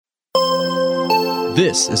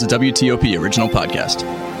This is a WTOP original podcast.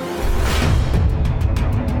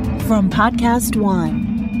 From Podcast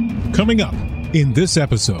One. Coming up in this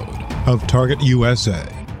episode of Target USA.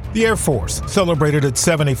 The Air Force celebrated its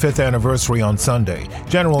 75th anniversary on Sunday.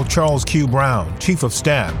 General Charles Q. Brown, Chief of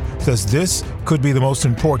Staff, says this could be the most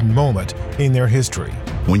important moment in their history.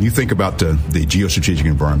 When you think about the geostrategic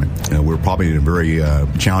environment, we're probably in a very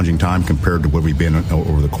challenging time compared to where we've been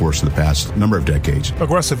over the course of the past number of decades.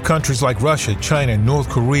 Aggressive countries like Russia, China, North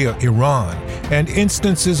Korea, Iran, and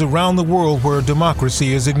instances around the world where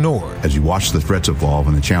democracy is ignored. As you watch the threats evolve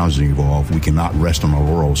and the challenges evolve, we cannot rest on our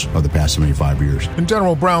laurels of the past 75 years. And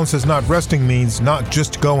General Brown says not resting means not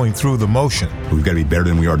just going through the motion. We've got to be better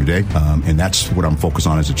than we are today, and that's what I'm focused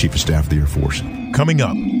on as the Chief of Staff of the Air Force. Coming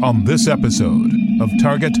up on this episode of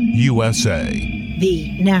Target USA,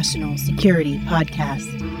 The National Security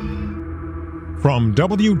Podcast. From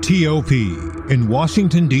WTOP in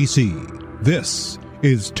Washington, D.C., this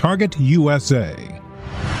is Target USA.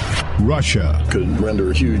 Russia could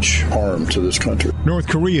render huge harm to this country. North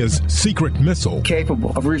Korea's secret missile.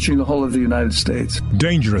 Capable of reaching the whole of the United States.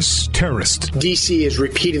 Dangerous terrorist. D.C. is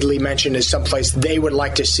repeatedly mentioned as someplace they would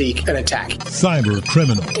like to seek an attack. Cyber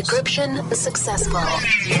criminals. Decryption successful.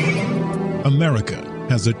 America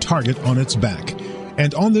has a target on its back.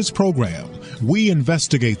 And on this program, we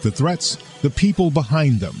investigate the threats, the people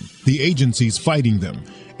behind them, the agencies fighting them,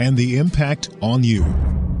 and the impact on you.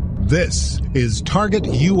 This is Target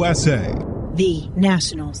USA, the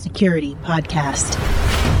National Security Podcast.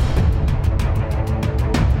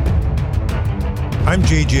 I'm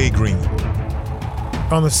J.J. Green.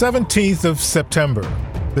 On the 17th of September,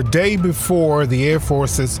 the day before the Air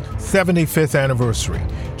Force's 75th anniversary,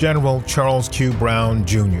 General Charles Q. Brown,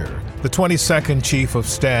 Jr., the 22nd Chief of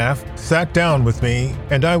Staff, sat down with me,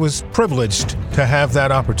 and I was privileged to have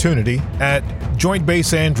that opportunity at Joint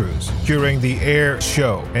Base Andrews during the Air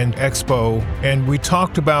Show and Expo, and we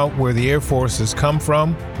talked about where the Air Force has come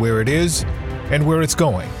from, where it is, and where it's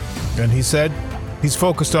going. And he said he's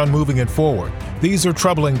focused on moving it forward. These are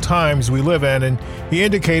troubling times we live in, and he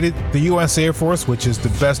indicated the U.S. Air Force, which is the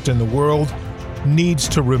best in the world, needs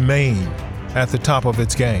to remain at the top of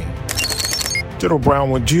its game. General Brown,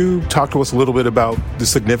 would you talk to us a little bit about the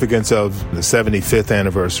significance of the 75th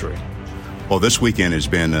anniversary? Well, this weekend has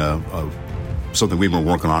been something we've been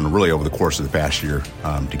working on really over the course of the past year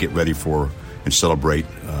to get ready for and celebrate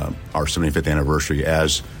our 75th anniversary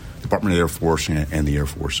as Department of the Air Force and the Air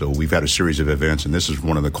Force. So we've had a series of events, and this is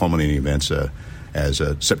one of the culminating events as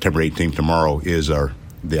September 18th tomorrow is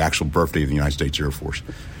the actual birthday of the United States Air Force.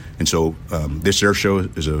 And so this air show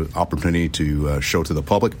is an opportunity to show to the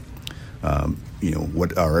public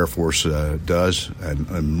what our Air Force does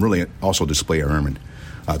and really also display our airmen.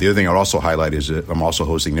 The other thing I would also highlight is that I'm also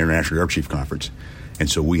hosting the International Air Chief Conference. And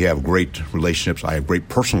so we have great relationships. I have great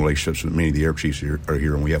personal relationships with many of the air chiefs are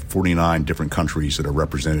here, and we have 49 different countries that are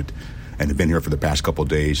represented and have been here for the past couple of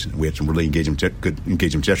days. We had some really good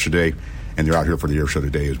engagements yesterday, and they're out here for the air show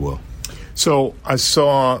today as well. So I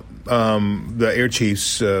saw the Air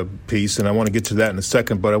Chiefs piece, and I want to get to that in a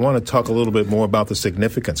second, but I want to talk a little bit more about the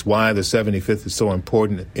significance, why the 75th is so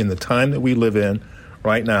important in the time that we live in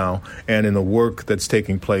right now and in the work that's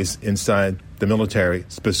taking place inside the military,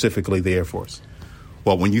 specifically the Air Force.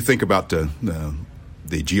 Well, when you think about the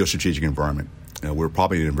geostrategic environment, we're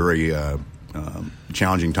probably in a very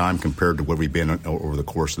challenging time compared to where we've been over the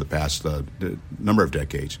course of the past number of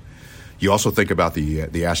decades. You also think about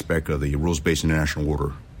the aspect of the rules-based international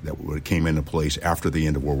order that came into place after the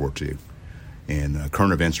end of World War II. And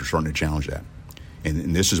current events are starting to challenge that.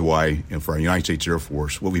 And this is why, for our United States Air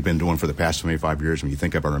Force, what we've been doing for the past 25 years, when you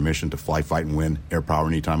think about our mission to fly, fight, and win air power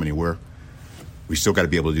anytime, anywhere, we still got to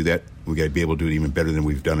be able to do that. We've got to be able to do it even better than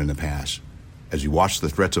we've done in the past. As you watch the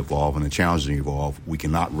threats evolve and the challenges evolve, we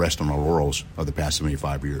cannot rest on our laurels of the past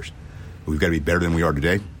 75 years. We've got to be better than we are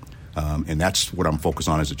today. And that's what I'm focused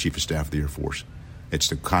on as the Chief of Staff of the Air Force. It's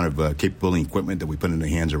the kind of capability and equipment that we put in the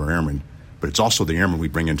hands of our airmen, but it's also the airmen we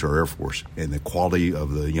bring into our Air Force and the quality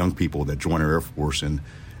of the young people that join our Air Force and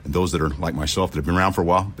those that are like myself that have been around for a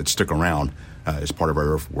while, that stick around as part of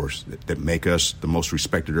our Air Force, that make us the most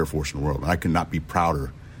respected Air Force in the world. And I could not be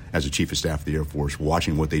prouder as the Chief of Staff of the Air Force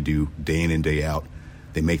watching what they do day in and day out.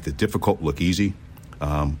 They make the difficult look easy,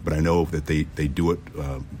 but I know that they do it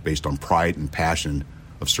based on pride and passion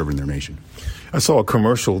of serving their nation. I saw a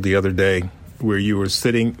commercial the other day where you were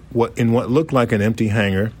sitting in what looked like an empty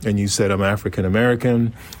hangar, and you said, I'm African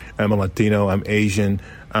American, I'm a Latino, I'm Asian,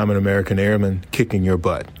 I'm an American airman kicking your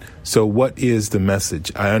butt. So what is the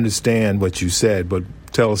message? I understand what you said, but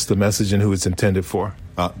tell us the message and who it's intended for.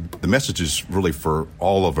 The message is really for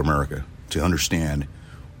all of America to understand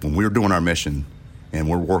when we're doing our mission, and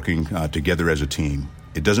we're working together as a team.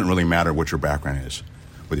 It doesn't really matter what your background is,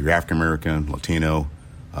 whether you're African American, Latino,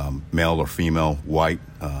 male or female, white,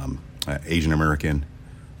 Asian American,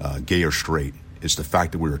 gay or straight. It's the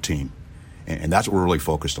fact that we're a team. And that's what we're really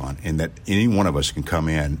focused on, and that any one of us can come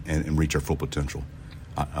in and reach our full potential.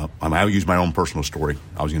 I'll use my own personal story.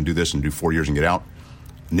 I was going to do this and do 4 years and get out.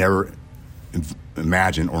 Never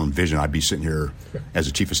imagine or envision I'd be sitting here as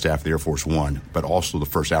the Chief of Staff of the Air Force One, but also the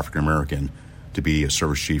first African American to be a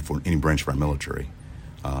service chief for any branch of our military.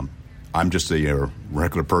 I'm just a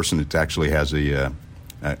regular person that actually has a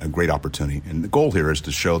great opportunity. And the goal here is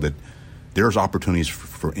to show that there's opportunities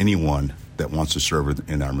for anyone that wants to serve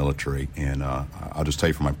in our military. And I'll just tell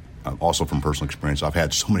you also from personal experience, I've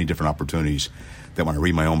had so many different opportunities that when I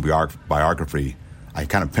read my own biography, I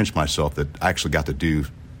kind of pinch myself that I actually got to do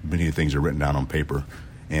many of the things that are written down on paper.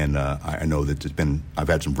 And I know that I've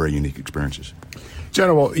had some very unique experiences.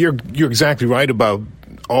 General, you're exactly right about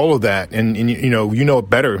all of that, and you know it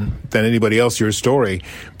better than anybody else, your story.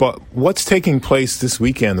 But what's taking place this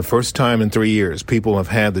weekend, the first time in 3 years, people have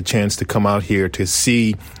had the chance to come out here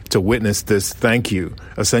to witness this thank you,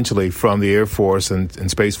 essentially, from the Air Force and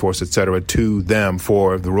Space Force, et cetera, to them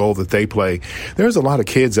for the role that they play. There's a lot of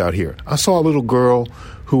kids out here. I saw a little girl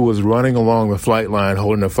who was running along the flight line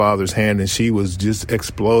holding her father's hand, and she was just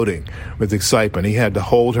exploding with excitement. He had to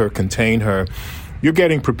hold her, contain her. You're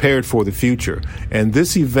getting prepared for the future, and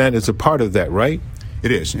this event is a part of that, right?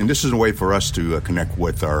 It is, and this is a way for us to connect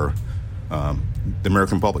with the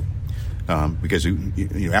American public, because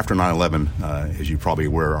after 9/11, as you're probably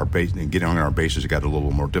aware, our base and getting on our bases got a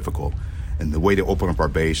little more difficult, and the way to open up our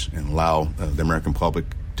base and allow the American public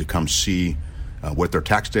to come see what their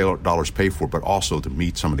tax dollars pay for, but also to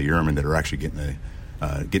meet some of the airmen that are actually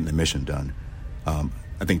getting the mission done.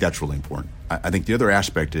 I think that's really important. I think the other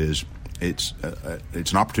aspect is it's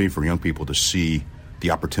an opportunity for young people to see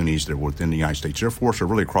the opportunities that are within the United States Air Force or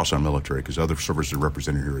really across our military, because other services are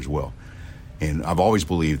represented here as well. And I've always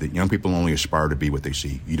believed that young people only aspire to be what they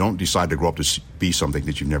see. You don't decide to grow up to be something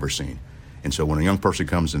that you've never seen. And so when a young person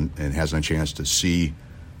comes and has a chance to see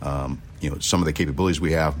some of the capabilities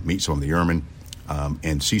we have, meet some of the airmen,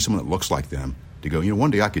 and see someone that looks like them, to go,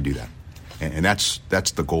 one day I could do that. And that's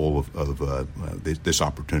the goal of this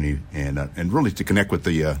opportunity, and really to connect with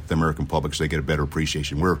the American public so they get a better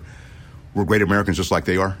appreciation. We're great Americans just like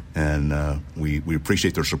they are, and we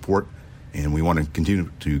appreciate their support, and we want to continue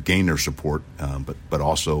to gain their support, but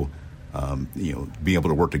also being able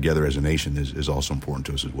to work together as a nation is also important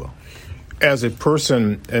to us as well. As a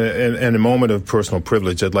person, in a moment of personal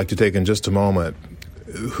privilege, I'd like to take in just a moment,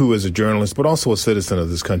 who is a journalist but also a citizen of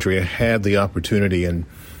this country, I had the opportunity in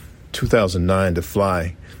 2009 to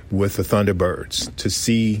fly with the Thunderbirds, to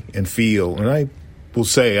see and feel. And I will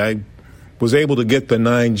say I was able to get the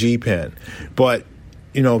 9G pen. But,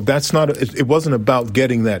 that's not, it wasn't about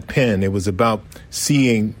getting that pen. It was about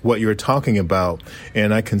seeing what you're talking about.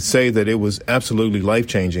 And I can say that it was absolutely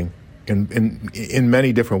life-changing in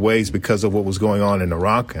many different ways because of what was going on in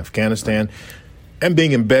Iraq, Afghanistan, and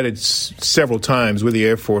being embedded several times with the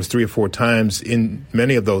Air Force, 3 or 4 times in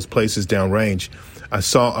many of those places downrange. I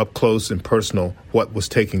saw up close and personal what was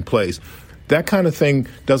taking place. That kind of thing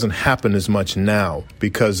doesn't happen as much now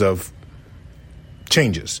because of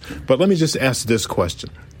changes. But let me just ask this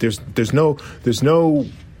question. There's no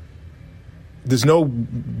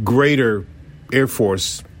greater Air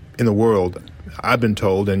Force in the world, I've been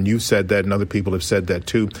told, and you said that and other people have said that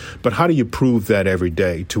too. But how do you prove that every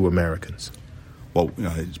day to Americans? Well,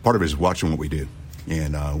 part of it is watching what we do.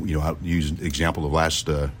 And, I'll use an example of last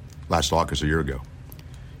August, a year ago.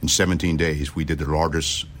 In 17 days, we did the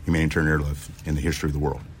largest humanitarian airlift in the history of the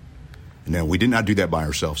world. And now we did not do that by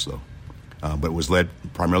ourselves, though. But it was led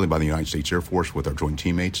primarily by the United States Air Force with our joint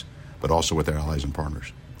teammates, but also with our allies and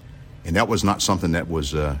partners. And that was not something that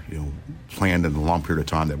was planned in a long period of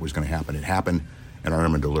time that was going to happen. It happened, and our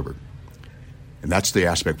airmen delivered. And that's the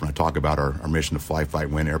aspect when I talk about our mission to fly, fight,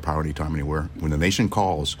 win, air power, anytime, anywhere. When the nation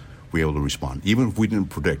calls, we're able to respond. Even if we didn't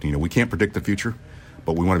predict, we can't predict the future,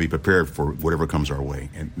 but we want to be prepared for whatever comes our way.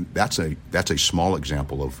 And that's a small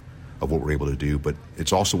example of what we're able to do, but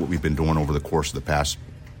it's also what we've been doing over the course of the past,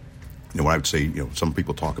 I would say, some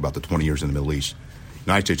people talk about the 20 years in the Middle East. The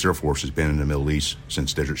United States Air Force has been in the Middle East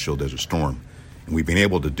since Desert Shield, Desert Storm. And we've been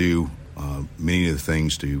able to do many of the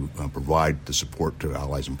things to provide the support to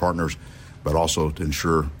allies and partners, but also to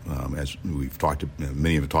ensure, as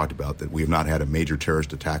many have talked about, that we have not had a major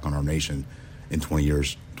terrorist attack on our nation in 21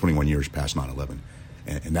 years past 9/11.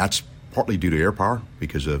 And that's partly due to air power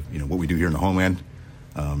because of what we do here in the homeland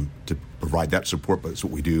to provide that support, but it's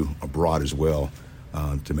what we do abroad as well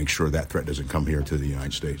to make sure that threat doesn't come here to the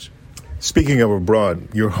United States. Speaking of abroad,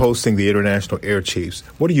 you're hosting the International Air Chiefs.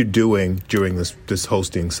 What are you doing during this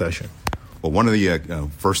hosting session? Well, one of the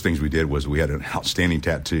first things we did was we had an outstanding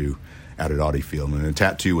tattoo out at Audi Field. And the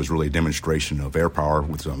tattoo was really a demonstration of air power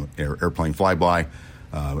with some airplane flyby,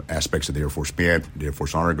 aspects of the Air Force Band, the Air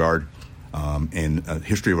Force Honor Guard, and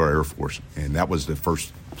history of our Air Force. And that was the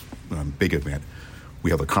first big event.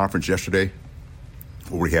 We held a conference yesterday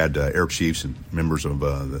where we had air chiefs and members of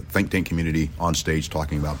the think tank community on stage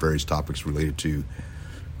talking about various topics related to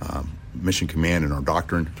mission command and our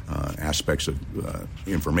doctrine, aspects of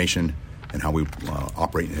information and how we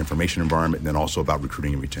operate in an information environment, and then also about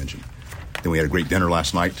recruiting and retention. Then we had a great dinner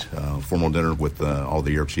last night, formal dinner with all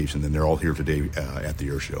the air chiefs, and then they're all here today at the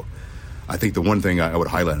air show. I think the one thing I would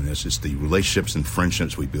highlight on this is the relationships and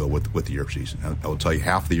friendships we build with the air chiefs. I will tell you,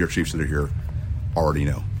 half the air chiefs that are here already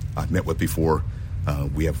know. I've met with before.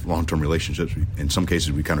 We have long-term relationships. In some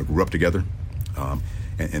cases, we kind of grew up together.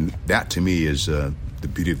 And that, to me, is the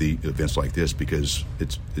beauty of the events like this, because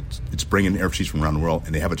it's bringing air chiefs from around the world,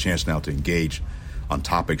 and they have a chance now to engage on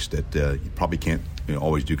topics that you probably can't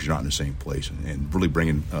always do because you're not in the same place. And really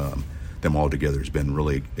bringing them all together has been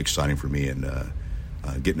really exciting for me, and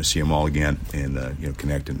getting to see them all again and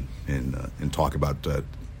connect and talk about the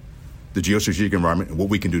geostrategic environment and what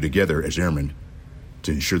we can do together as airmen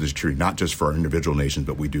to ensure the security, not just for our individual nations,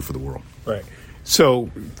 but we do for the world. Right. So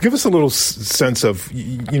give us a little sense of,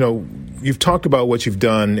 you've talked about what you've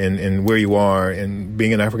done and where you are, and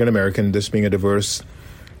being an African-American, this being a diverse,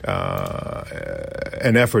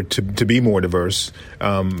 an effort to be more diverse.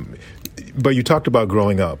 But you talked about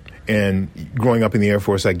growing up, and growing up in the Air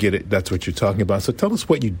Force, I get it. That's what you're talking about. So tell us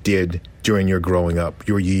what you did during your growing up,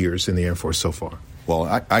 your years in the Air Force so far. Well,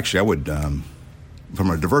 I would, from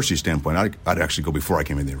a diversity standpoint, I'd actually go before I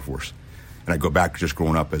came in the Air Force. And I go back just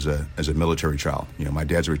growing up as a military child. My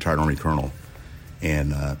dad's a retired Army colonel,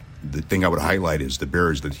 and the thing I would highlight is the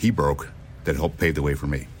barriers that he broke that helped pave the way for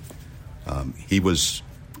me. He was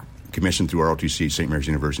commissioned through ROTC, St. Mary's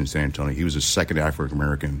University in San Antonio. He was the second African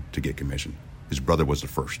American to get commissioned. His brother was the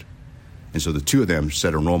first, and so the two of them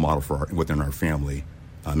set a role model within our family.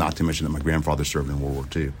 Not to mention that my grandfather served in World War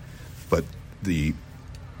II, but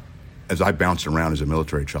as I bounced around as a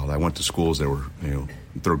military child, I went to schools that were,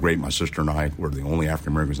 third grade. My sister and I were the only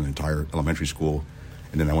African Americans in the entire elementary school,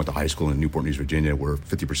 and then I went to high school in Newport News, Virginia, where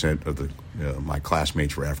 50% of my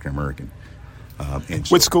classmates were African American.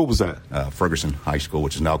 What school was that? Ferguson High School,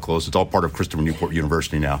 which is now closed. It's all part of Christopher Newport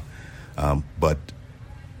University now. But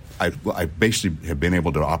I basically have been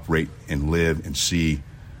able to operate and live and see,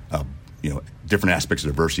 different aspects of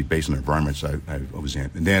diversity based on the environments I was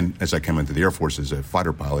in. And then as I came into the Air Force as a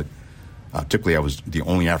fighter pilot, typically I was the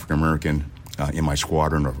only African American in my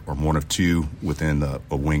squadron, or one of two within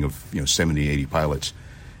a wing of 70, 80 pilots.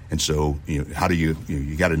 And so how do you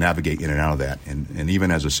got to navigate in and out of that? And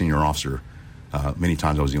even as a senior officer, many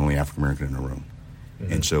times I was the only African American in the room.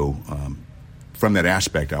 Mm-hmm. And so from that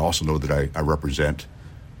aspect, I also know that I represent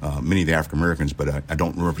many of the African Americans, but I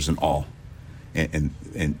don't represent all.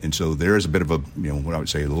 And so there is a bit of a, what I would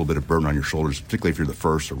say, a little bit of burden on your shoulders, particularly if you're the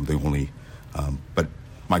first or the only. But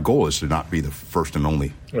my goal is to not be the first and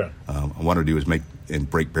only. Yeah. I want to do is make and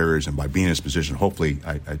break barriers, and by being in this position, hopefully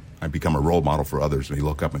I become a role model for others, and they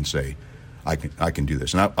look up and say, I can do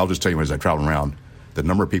this. And I'll just tell you, as I travel around, the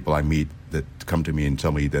number of people I meet that come to me and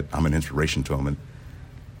tell me that I'm an inspiration to them, and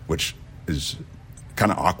which is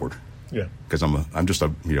kind of awkward. Yeah. Because I'm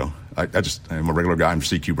a regular guy. I'm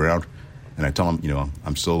CQ Brown. And I tell them,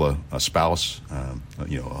 I'm still a spouse, a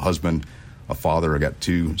husband, a father. I got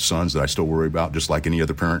two sons that I still worry about, just like any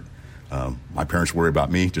other parent. My parents worry about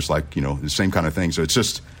me, just like the same kind of thing. So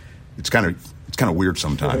it's kind of weird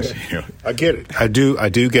sometimes. I get it. I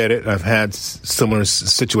do get it. I've had similar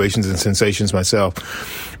situations and sensations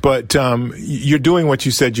myself. But you're doing what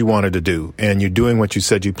you said you wanted to do, and you're doing what you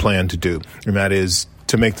said you planned to do, and that is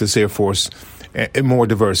to make this Air Force more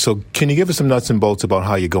diverse. So can you give us some nuts and bolts about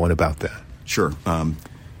how you're going about that? Sure.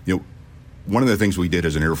 One of the things we did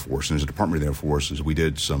as an Air Force and as a Department of the Air Force is we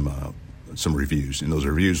did some reviews, and those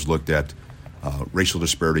reviews looked at racial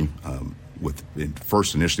disparity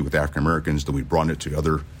first initially with African Americans, then we broadened it to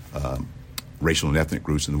other racial and ethnic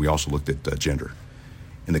groups, and then we also looked at gender.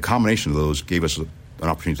 And the combination of those gave us an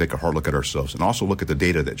opportunity to take a hard look at ourselves and also look at the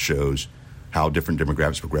data that shows how different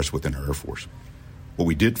demographics progress within our Air Force. What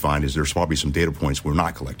we did find is there's probably some data points we're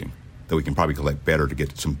not collecting that we can probably collect better to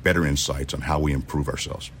get some better insights on how we improve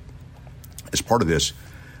ourselves. As part of this,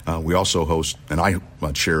 we also host, and I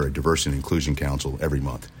chair a Diversity and Inclusion Council every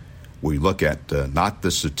month. We look at not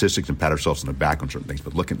the statistics and pat ourselves on the back on certain things,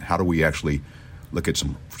 but look at how do we actually look at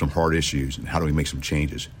some hard issues and how do we make some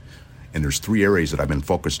changes. And there's 3 areas that I've been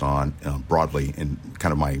focused on broadly in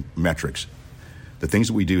kind of my metrics. The things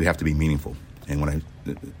that we do have to be meaningful. And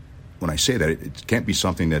when I say that, it can't be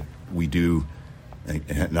something that we do,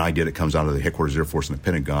 an idea that comes out of the headquarters of the Air Force and the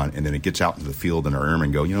Pentagon, and then it gets out into the field and our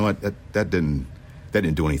airmen go, you know what, that didn't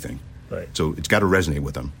do anything. Right. So it's got to resonate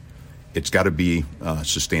with them. It's got to be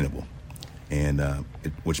sustainable, and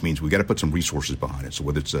which means we got to put some resources behind it. So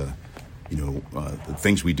whether it's the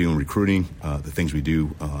things we do in recruiting, the things we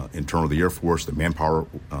do internal to the Air Force, the manpower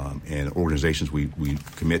and organizations we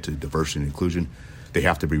commit to diversity and inclusion, they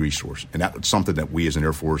have to be resourced. And that's something that we as an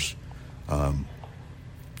Air Force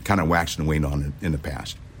kind of waxed and waned on in the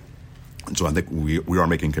past. And so I think we are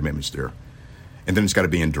making commitments there. And then it's got to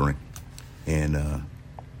be enduring. And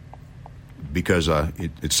because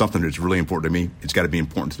it's something that's really important to me, it's got to be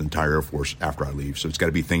important to the entire Air Force after I leave. So it's got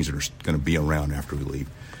to be things that are going to be around after we leave.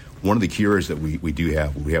 One of the key areas that we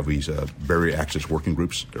have these barrier access working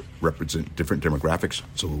groups that represent different demographics.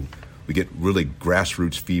 So we get really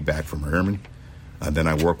grassroots feedback from our airmen. And then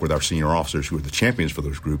I work with our senior officers who are the champions for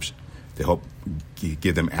those groups to help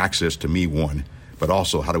give them access to me, one, but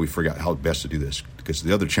also how do we figure out how best to do this? Because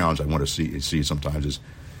the other challenge I want to see sometimes is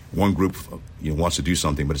one group wants to do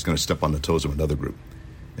something, but it's going to step on the toes of another group.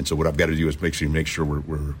 And so what I've got to do is make sure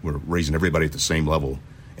we're raising everybody at the same level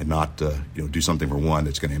and not do something for one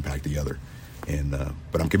that's going to impact the other. And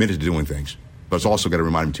but I'm committed to doing things. But it's also got to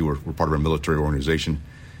remind them too we're part of a military organization,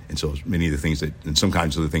 and so many of the things and some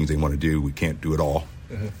kinds of the things they want to do, we can't do it all.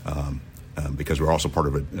 Because we're also part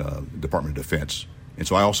of a Department of Defense. And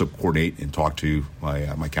so I also coordinate and talk to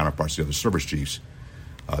my counterparts, the other service chiefs.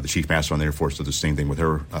 The Chief Master on the Air Force does the same thing with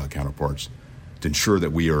her counterparts to ensure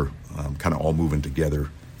that we are kind of all moving together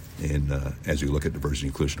as we look at diversity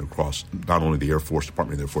and inclusion across not only the Air Force,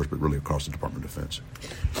 Department of the Air Force, but really across the Department of Defense.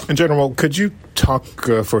 And General, could you talk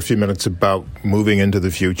for a few minutes about moving into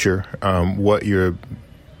the future, what your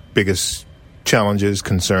biggest challenges,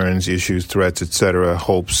 concerns, issues, threats, etc.,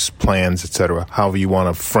 hopes, plans, etc., however you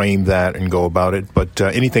want to frame that and go about it. But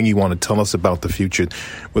anything you want to tell us about the future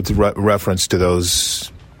with reference to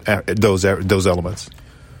those elements.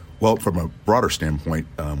 Well, from a broader standpoint,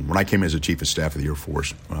 when I came as a Chief of Staff of the Air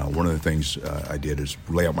Force, one of the things I did is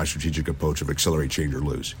lay out my strategic approach of accelerate, change, or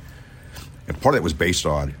lose. And part of that was based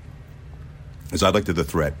on, as I looked at the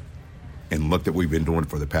threat and looked at what we've been doing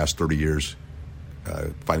for the past 30 years,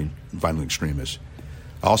 fighting violent extremists.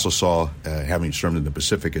 I also saw, having served in the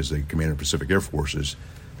Pacific as the commander of Pacific Air Forces,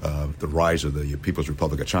 the rise of the People's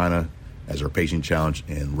Republic of China as our pacing challenge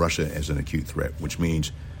and Russia as an acute threat, which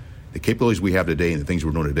means the capabilities we have today and the things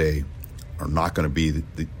we're doing today are not going to be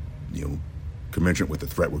commensurate with the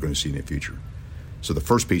threat we're going to see in the future. So the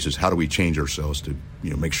first piece is how do we change ourselves to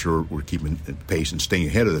make sure we're keeping pace and staying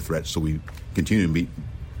ahead of the threat so we continue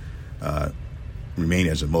to remain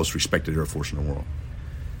as the most respected Air Force in the world.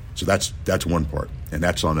 So that's one part, and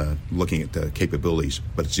that's on looking at the capabilities.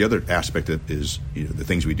 But it's the other aspect that is the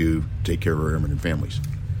things we do to take care of our airmen and families.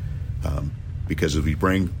 Because as we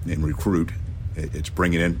bring and recruit, it's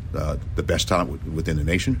bringing in the best talent within the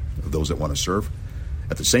nation, of those that want to serve.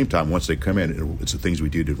 At the same time, once they come in, it's the things we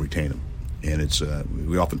do to retain them. And it's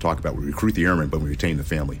we often talk about we recruit the airmen, but we retain the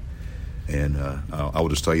family. And I will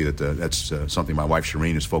just tell you that that's something my wife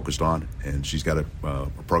Shireen is focused on, and she's got a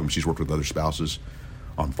program she's worked with other spouses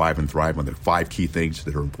on Five and Thrive on the 5 key things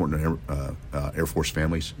that are important to Air Force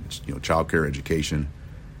families. It's child care, education,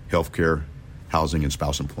 health care, housing, and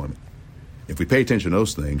spouse employment. If we pay attention to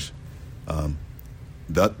those things,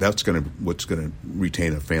 that's what's going to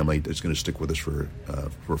retain a family that's going to stick with us for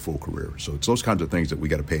a full career. So it's those kinds of things that we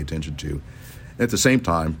got to pay attention to. And at the same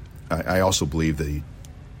time, I also believe the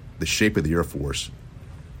shape of the Air Force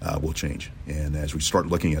will change. And as we start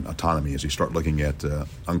looking at autonomy, as we start looking at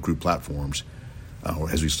uncrewed platforms,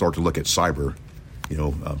 or as we start to look at cyber,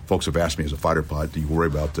 folks have asked me as a fighter pilot, do you worry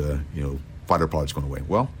about fighter pilots going away?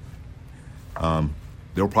 Well,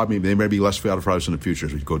 there may be less fighter pilots in the future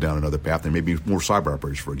as we go down another path. There may be more cyber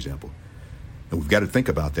operators, for example. And we've got to think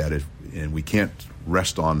about that, and we can't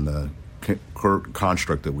rest on the current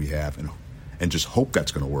construct that we have and just hope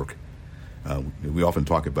that's going to work. We often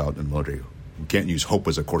talk about in the military, we can't use hope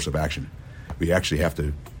as a course of action. We actually have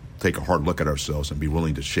to take a hard look at ourselves and be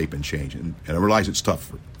willing to shape and change. And I realize it's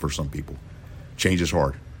tough for some people. Change is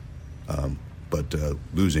hard, but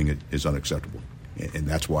losing it is unacceptable. And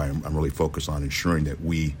that's why I'm really focused on ensuring that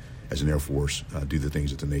we, as an Air Force, do the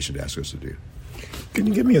things that the nation asks us to do. Can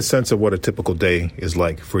you give me a sense of what a typical day is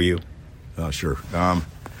like for you? Sure.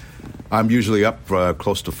 I'm usually up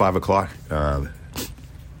close to 5 o'clock.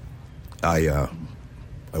 I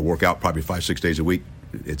work out probably 5-6 days a week.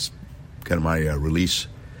 It's kind of my release.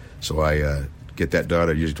 So I get that done.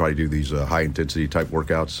 I usually try to do these high-intensity type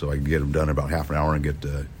workouts so I can get them done in about half an hour and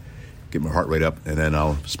get my heart rate up. And then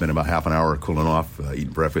I'll spend about half an hour cooling off, eating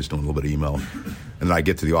breakfast, doing a little bit of email. And then I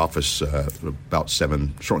get to the office about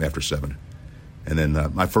 7, shortly after 7. And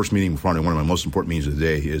then my first meeting, probably one of my most important meetings of the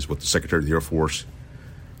day, is with the Secretary of the Air Force,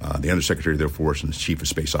 the Undersecretary of the Air Force, and the Chief of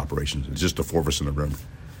Space Operations. It's just the 4 of us in the room.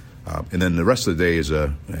 And then the rest of the day is,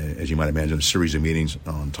 as you might imagine, a series of meetings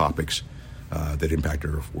on topics that impact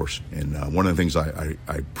our Air Force. And one of the things I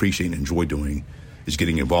appreciate and enjoy doing is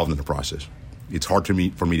getting involved in the process. It's hard for me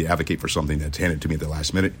to advocate for something that's handed to me at the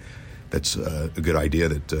last minute. That's a good idea.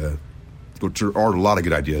 There are a lot of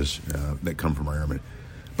good ideas that come from our airmen.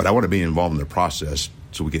 But I want to be involved in the process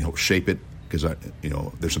so we can help shape it, because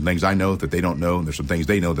there's some things I know that they don't know, and there's some things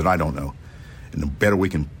they know that I don't know. And the better we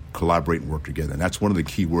can collaborate and work together. And that's one of the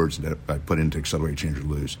key words that I put into Accelerate, Change, or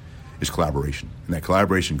Lose, is collaboration. And that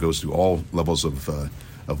collaboration goes through all levels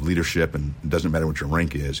of leadership, and it doesn't matter what your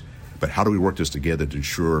rank is. But how do we work this together to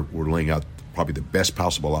ensure we're laying out probably the best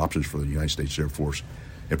possible options for the United States Air Force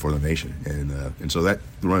and for the nation? And so that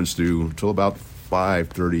runs through until about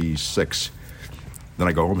 5:36. Then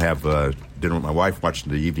I go home, have dinner with my wife, watch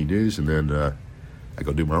the evening news, and then I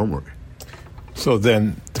go do my homework. So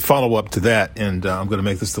then to follow up to that, and I'm going to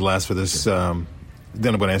make this the last for this, then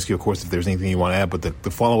I'm going to ask you, of course, if there's anything you want to add, but the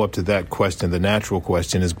follow-up to that question, the natural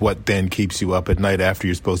question, is what then keeps you up at night after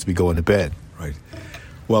you're supposed to be going to bed? Right.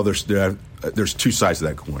 Well, there's 2 sides to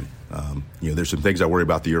that coin. There's some things I worry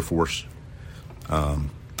about the Air Force,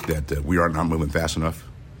 that we are not moving fast enough,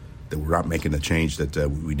 that we're not making the change that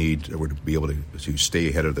we need to be able to stay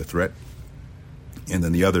ahead of the threat. And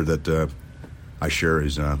then the other that I share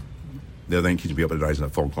is the other thing keeps me up at night is a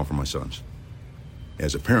phone call from my sons.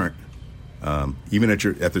 As a parent, even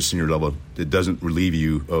at the senior level, it doesn't relieve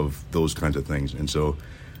you of those kinds of things. And so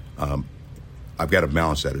I've got to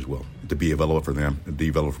balance that as well, to be available for them, to be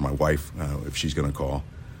available for my wife if she's going to call.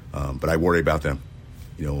 But I worry about them,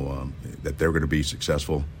 that they're going to be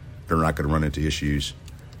successful. They're not going to run into issues.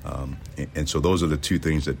 And so those are the 2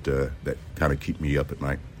 things that kind of keep me up at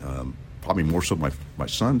night. Probably more so my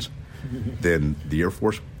sons than the Air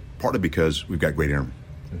Force, partly because we've got great airmen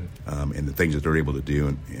and the things that they're able to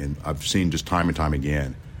do. And I've seen just time and time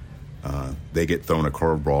again, they get thrown a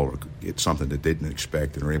curveball or get something that they didn't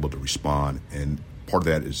expect and are able to respond. And part of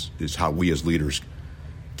that is how we as leaders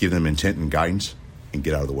give them intent and guidance and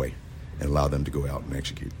get out of the way and allow them to go out and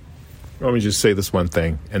execute. Let me just say this one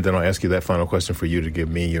thing, and then I'll ask you that final question for you to give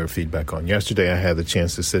me your feedback on. Yesterday, I had the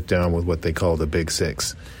chance to sit down with what they call the Big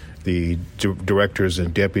Six, the directors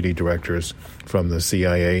and deputy directors from the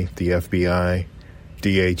CIA, the FBI,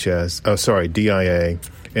 DIA,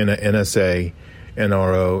 NSA,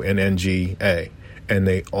 NRO, and NGA. And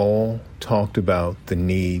they all talked about the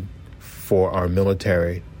need for our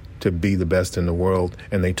military to be the best in the world.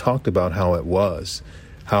 And they talked about how it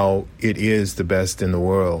is the best in the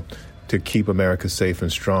world to keep America safe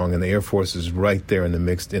and strong. And the Air Force is right there in the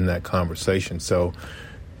mix in that conversation. So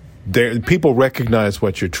people recognize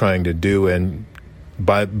what you're trying to do, and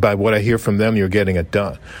by what I hear from them, you're getting it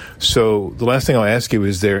done. So the last thing I'll ask you,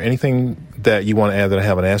 is there anything that you want to add that I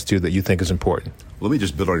haven't asked you that you think is important? Let me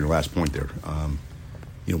just build on your last point there.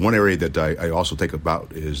 One area that I also think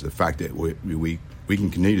about is the fact that we can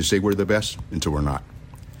continue to say we're the best until we're not.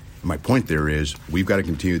 And my point there is we've got to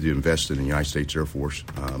continue to invest in the United States Air Force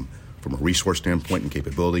from a resource standpoint and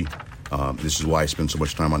capability. This is why I spend so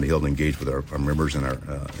much time on the Hill to engage with our members and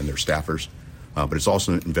their staffers. But it's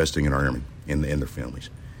also investing in our airmen and their families.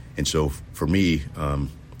 And so for me,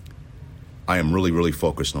 I am really, really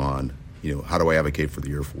focused on, how do I advocate for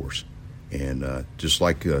the Air Force? And just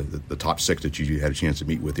like the top 6 that you had a chance to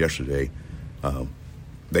meet with yesterday,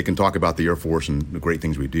 they can talk about the Air Force and the great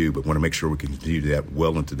things we do, but want to make sure we can continue that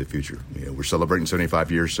well into the future. We're celebrating 75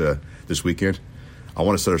 years this weekend. I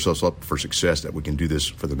want to set ourselves up for success, that we can do this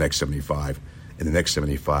for the next 75, and the next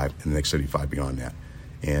 75, and the next 75 beyond that.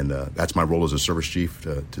 And that's my role as a service chief,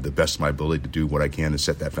 to the best of my ability to do what I can to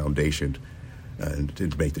set that foundation and to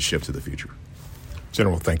make the shift to the future.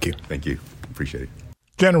 General, thank you. Thank you. Appreciate it.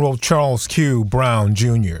 General Charles Q. Brown,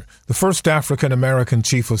 Jr., the first African-American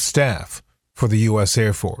Chief of Staff for the U.S.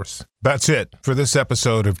 Air Force. That's it for this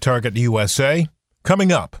episode of Target USA.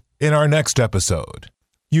 Coming up in our next episode,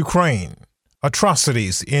 Ukraine,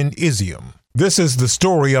 atrocities in Izium. This is the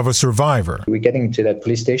story of a survivor. We're getting to that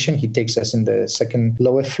police station. He takes us in the second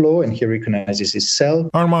lower floor and he recognizes his cell.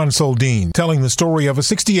 Armand Soldin telling the story of a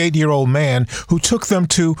 68-year-old man who took them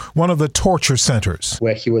to one of the torture centers.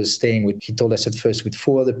 Where he was staying with, he told us at first with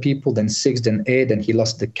 4 other people, then 6, then 8, then he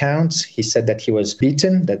lost the count. He said that he was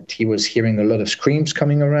beaten, that he was hearing a lot of screams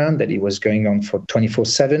coming around, that he was going on for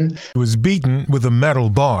 24/7. He was beaten with a metal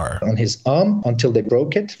bar on his arm until they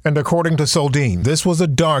broke it. And according to Soldin, this was a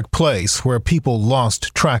dark place where people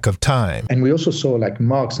lost track of time. And we also saw like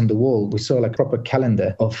marks on the wall. We saw like proper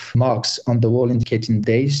calendar of marks on the wall indicating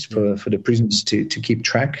days for the prisoners to keep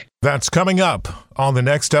track. That's coming up on the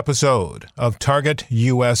next episode of Target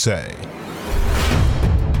USA.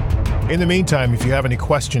 In the meantime, if you have any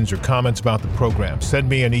questions or comments about the program, send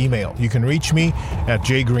me an email. You can reach me at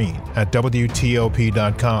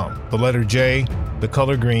jgreen@wtop.com. The letter J, the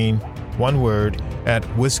color green, one word, at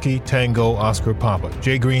Whiskey Tango Oscar Papa.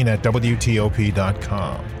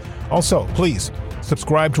 jgreen@wtop.com. Also, please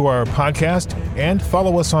subscribe to our podcast and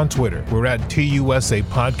follow us on Twitter. We're at TUSA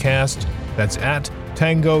Podcast. That's at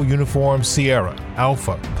Tango Uniform Sierra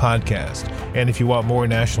Alpha Podcast. And if you want more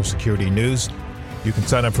national security news, you can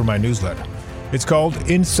sign up for my newsletter. It's called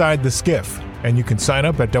Inside the Skiff, and you can sign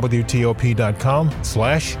up at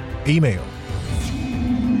WTOP.com/email.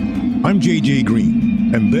 I'm JJ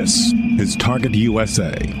Green, and this is Target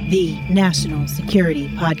USA, the National Security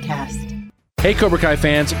Podcast. Hey Cobra Kai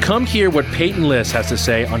fans, come hear what Peyton List has to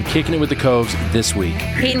say on Kicking It With the Coves this week.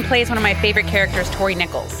 Peyton plays one of my favorite characters, Tori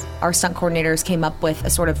Nichols. Our stunt coordinators came up with a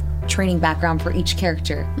sort of training background for each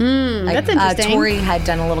character. That's interesting. Tori had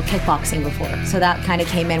done a little kickboxing before, so that kind of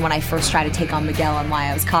came in when I first tried to take on Miguel and why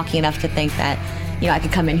I was cocky enough to think that, I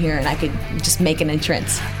could come in here and I could just make an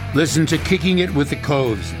entrance. Listen to Kicking It With the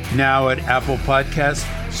Coves, now at Apple Podcasts,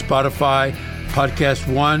 Spotify, Podcast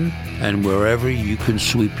One, and wherever you can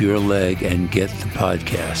sweep your leg and get the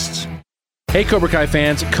podcasts. Hey Cobra Kai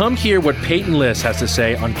fans, come hear what Peyton List has to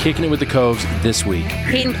say on Kicking It With the Coves this week.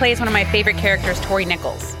 Peyton plays one of my favorite characters, Tori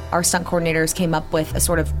Nichols. Our stunt coordinators came up with a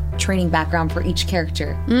sort of training background for each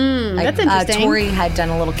character. That's interesting. Tori had done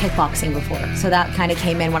a little kickboxing before, so that kind of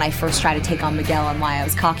came in when I first tried to take on Miguel and why I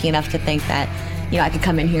was cocky enough to think that, I could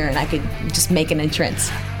come in here and I could just make an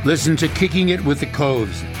entrance. Listen to Kicking It With the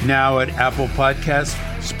Coves, now at Apple Podcasts,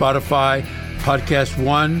 Spotify, Podcast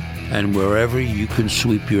One, and wherever you can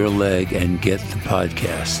sweep your leg and get the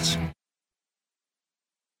podcasts.